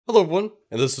Hello everyone,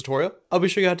 in this tutorial, I'll be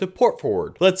showing you how to port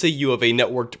forward. Let's say you have a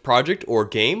networked project or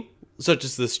game, such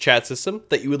as this chat system,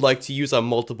 that you would like to use on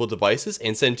multiple devices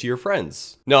and send to your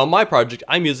friends. Now on my project,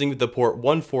 I'm using the port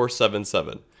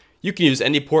 1477. You can use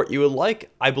any port you would like.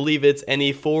 I believe it's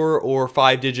any 4 or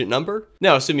 5 digit number.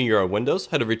 Now assuming you're on Windows,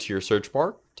 head over to your search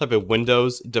bar, type in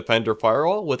Windows Defender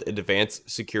Firewall with Advanced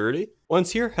Security.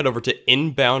 Once here, head over to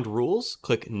Inbound Rules,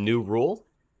 click New Rule.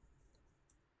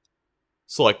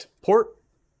 Select Port.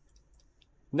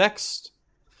 Next,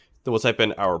 then we'll type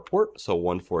in our port, so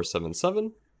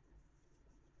 1477.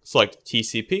 Select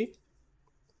TCP,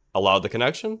 allow the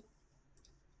connection,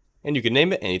 and you can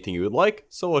name it anything you would like.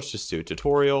 So let's just do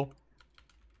tutorial,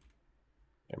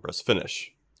 and press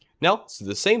finish. Now, let's do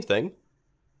the same thing.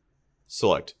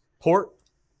 Select port,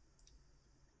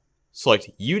 select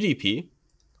UDP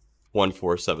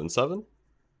 1477,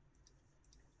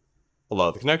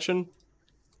 allow the connection,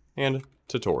 and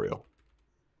tutorial.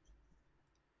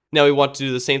 Now we want to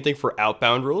do the same thing for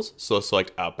outbound rules, so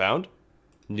select outbound,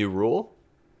 new rule,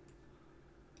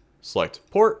 select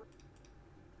port,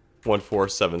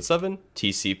 1477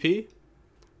 TCP,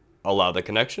 allow the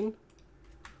connection,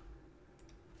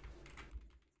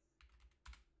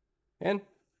 and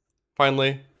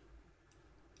finally,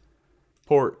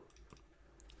 port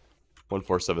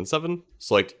 1477,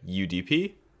 select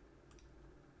UDP,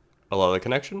 allow the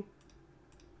connection,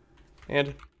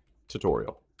 and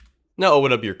tutorial. Now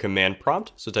open up your command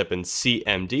prompt, so type in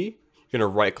CMD, you're going to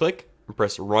right click and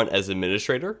press run as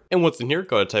administrator, and once in here,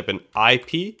 go ahead and type in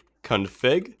IP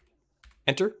config,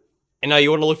 enter, and now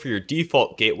you want to look for your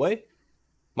default gateway.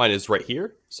 Mine is right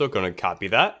here, so go ahead and copy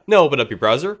that. Now open up your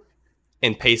browser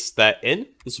and paste that in.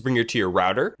 This will bring you to your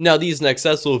router. Now these next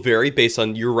steps will vary based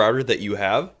on your router that you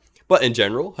have, but in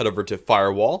general, head over to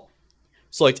Firewall,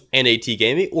 select NAT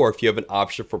Gaming, or if you have an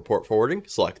option for port forwarding,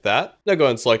 select that. Now go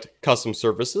ahead and select Custom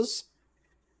Services.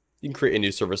 You can create a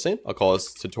new service name. I'll call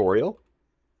this Tutorial.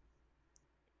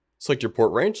 Select your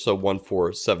port range, so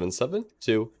 1477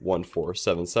 to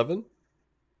 1477.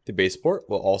 The base port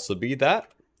will also be that.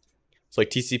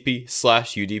 Select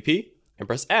TCP/UDP and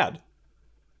press Add.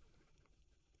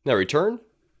 Now return.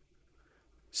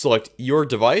 Select your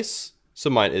device,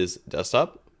 so mine is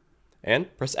desktop,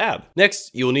 and press Add.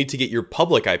 Next, you will need to get your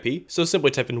public IP, so simply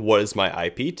type in what is my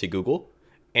IP to Google,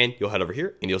 and you'll head over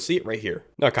here and you'll see it right here.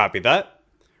 Now copy that,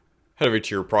 head over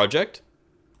to your project,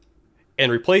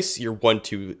 and replace your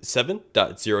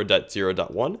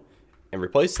 127.0.0.1 and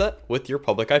replace that with your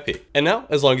public IP. And now,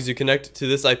 as long as you connect to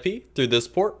this IP through this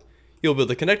port, you'll be able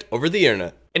to connect over the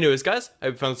internet. Anyways guys, I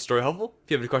hope you found this story helpful.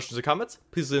 If you have any questions or comments,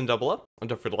 please leave them down below, and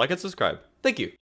don't forget to like and subscribe. Thank you.